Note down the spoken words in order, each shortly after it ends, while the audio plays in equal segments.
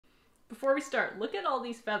Before we start, look at all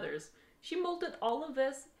these feathers. She molded all of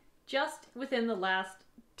this just within the last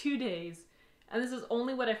 2 days, and this is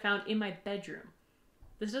only what I found in my bedroom.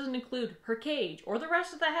 This doesn't include her cage, or the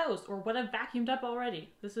rest of the house, or what I've vacuumed up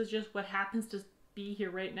already. This is just what happens to be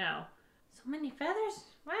here right now. So many feathers?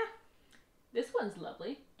 Wow. This one's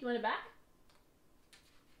lovely. Do you want it back?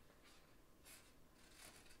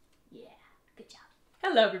 Yeah, good job.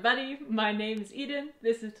 Hello everybody, my name is Eden,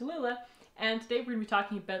 this is Tallulah, and today we're going to be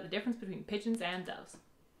talking about the difference between pigeons and doves.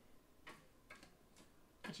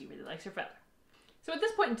 And she really likes her feather. So at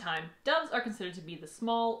this point in time, doves are considered to be the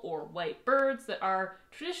small or white birds that are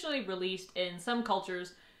traditionally released in some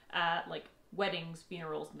cultures at like weddings,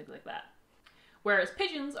 funerals, and things like that. Whereas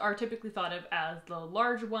pigeons are typically thought of as the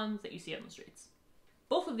larger ones that you see on the streets.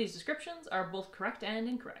 Both of these descriptions are both correct and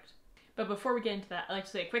incorrect. But before we get into that, I'd like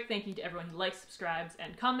to say a quick thank you to everyone who likes, subscribes,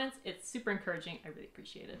 and comments. It's super encouraging. I really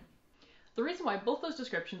appreciate it. The reason why both those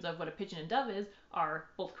descriptions of what a pigeon and dove is are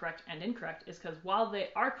both correct and incorrect is because while they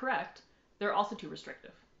are correct, they're also too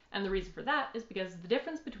restrictive. And the reason for that is because the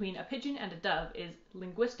difference between a pigeon and a dove is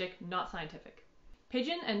linguistic, not scientific.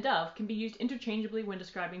 Pigeon and dove can be used interchangeably when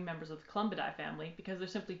describing members of the Columbidae family because they're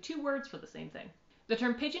simply two words for the same thing. The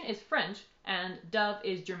term pigeon is French and dove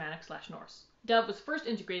is Germanic/Norse. Dove was first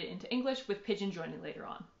integrated into English, with pigeon joining later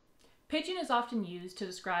on. Pigeon is often used to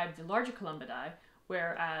describe the larger Columbidae,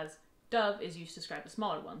 whereas dove is used to describe the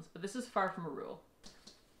smaller ones, but this is far from a rule.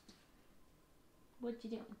 What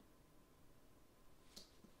you doing?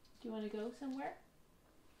 Do you want to go somewhere?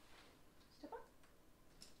 Step up.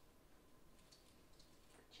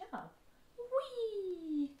 Good job.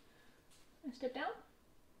 Whee! And step down.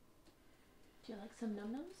 Do you like some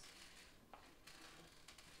num-nums?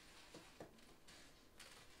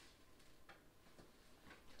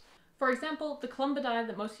 For example, the Columbidae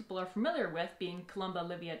that most people are familiar with being Columba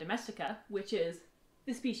livia domestica, which is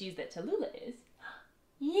the species that Tallulah is.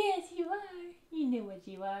 Yes, you are. You know what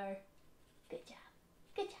you are. Good job.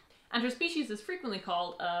 Good job. And her species is frequently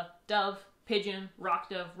called a dove, pigeon, rock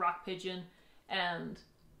dove, rock pigeon, and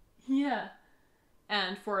yeah.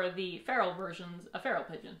 And for the feral versions, a feral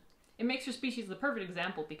pigeon. It makes her species the perfect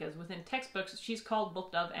example because within textbooks, she's called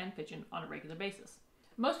both dove and pigeon on a regular basis.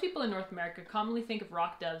 Most people in North America commonly think of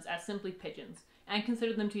rock doves as simply pigeons, and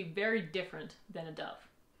consider them to be very different than a dove.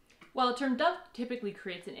 While the term dove typically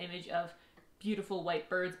creates an image of beautiful white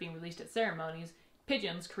birds being released at ceremonies,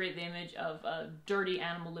 pigeons create the image of a dirty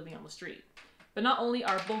animal living on the street. But not only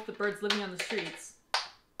are both the birds living on the streets...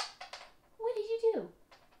 What did you do?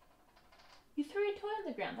 You threw your toy on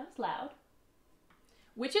the ground, that was loud.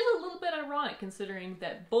 Which is a little bit ironic considering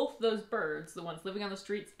that both those birds, the ones living on the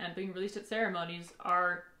streets and being released at ceremonies,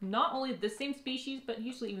 are not only the same species, but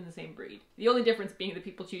usually even the same breed. The only difference being that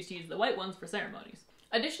people choose to use the white ones for ceremonies.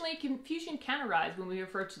 Additionally, confusion can arise when we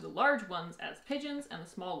refer to the large ones as pigeons and the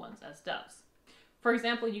small ones as doves. For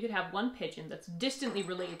example, you could have one pigeon that's distantly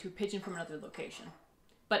related to a pigeon from another location,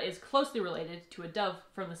 but is closely related to a dove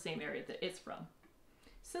from the same area that it's from.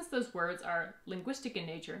 Since those words are linguistic in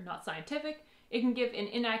nature, not scientific, it can give an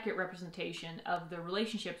inaccurate representation of the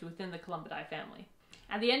relationships within the Columbidae family.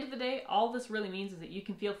 At the end of the day, all this really means is that you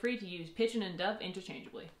can feel free to use pigeon and dove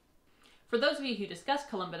interchangeably. For those of you who discuss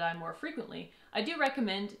Columbidae more frequently, I do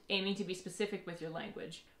recommend aiming to be specific with your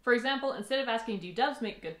language. For example, instead of asking do doves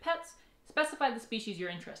make good pets, specify the species you're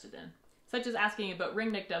interested in, such as asking about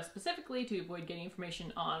ringneck doves specifically to avoid getting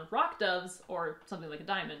information on rock doves or something like a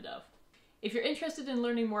diamond dove. If you're interested in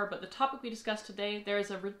learning more about the topic we discussed today, there is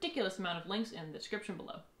a ridiculous amount of links in the description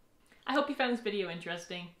below. I hope you found this video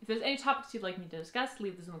interesting. If there's any topics you'd like me to discuss,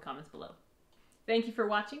 leave those in the comments below. Thank you for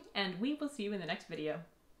watching, and we will see you in the next video.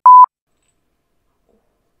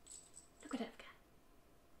 Look at that guy.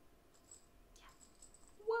 Yeah.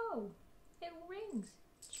 Whoa! It rings.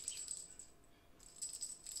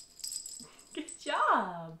 Good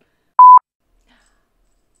job!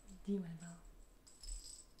 Do you want to go?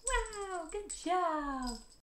 Wow, good job!